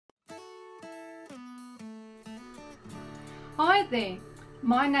Hi there,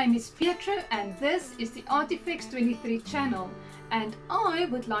 my name is Pietro and this is the Artifacts 23 channel, and I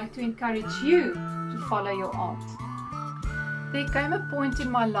would like to encourage you to follow your art. There came a point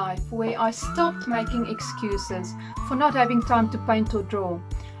in my life where I stopped making excuses for not having time to paint or draw,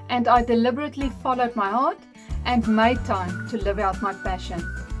 and I deliberately followed my heart and made time to live out my passion.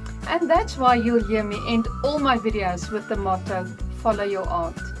 And that's why you'll hear me end all my videos with the motto, follow your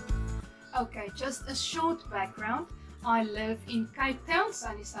art. Okay, just a short background. I live in Cape Town,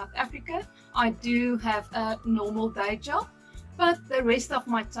 sunny South Africa. I do have a normal day job, but the rest of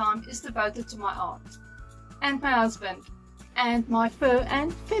my time is devoted to my art and my husband and my fur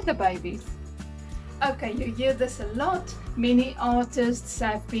and feather babies. Okay, you hear this a lot. Many artists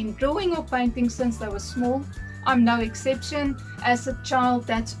have been drawing or painting since they were small. I'm no exception. As a child,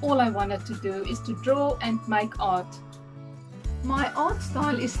 that's all I wanted to do, is to draw and make art. My art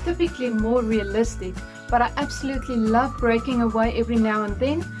style is typically more realistic, but I absolutely love breaking away every now and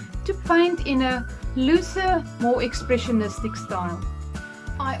then to paint in a looser, more expressionistic style.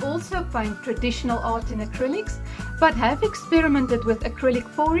 I also paint traditional art in acrylics, but have experimented with acrylic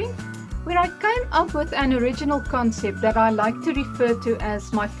pouring, where I came up with an original concept that I like to refer to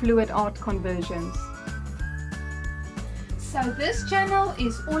as my fluid art conversions. So this channel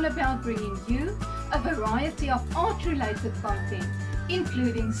is all about bringing you a variety of art-related content,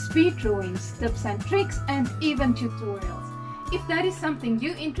 including speed drawings, tips and tricks, and even tutorials. If that is something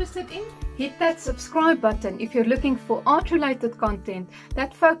you're interested in, hit that subscribe button if you're looking for art-related content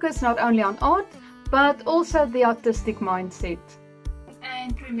that focus not only on art, but also the artistic mindset.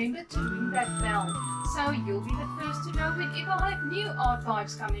 And remember to ring that bell, so you'll be the first to know whenever I have new art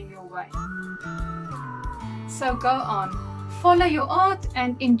vibes coming your way. So go on, follow your art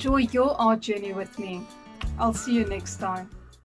and enjoy your art journey with me. I'll see you next time.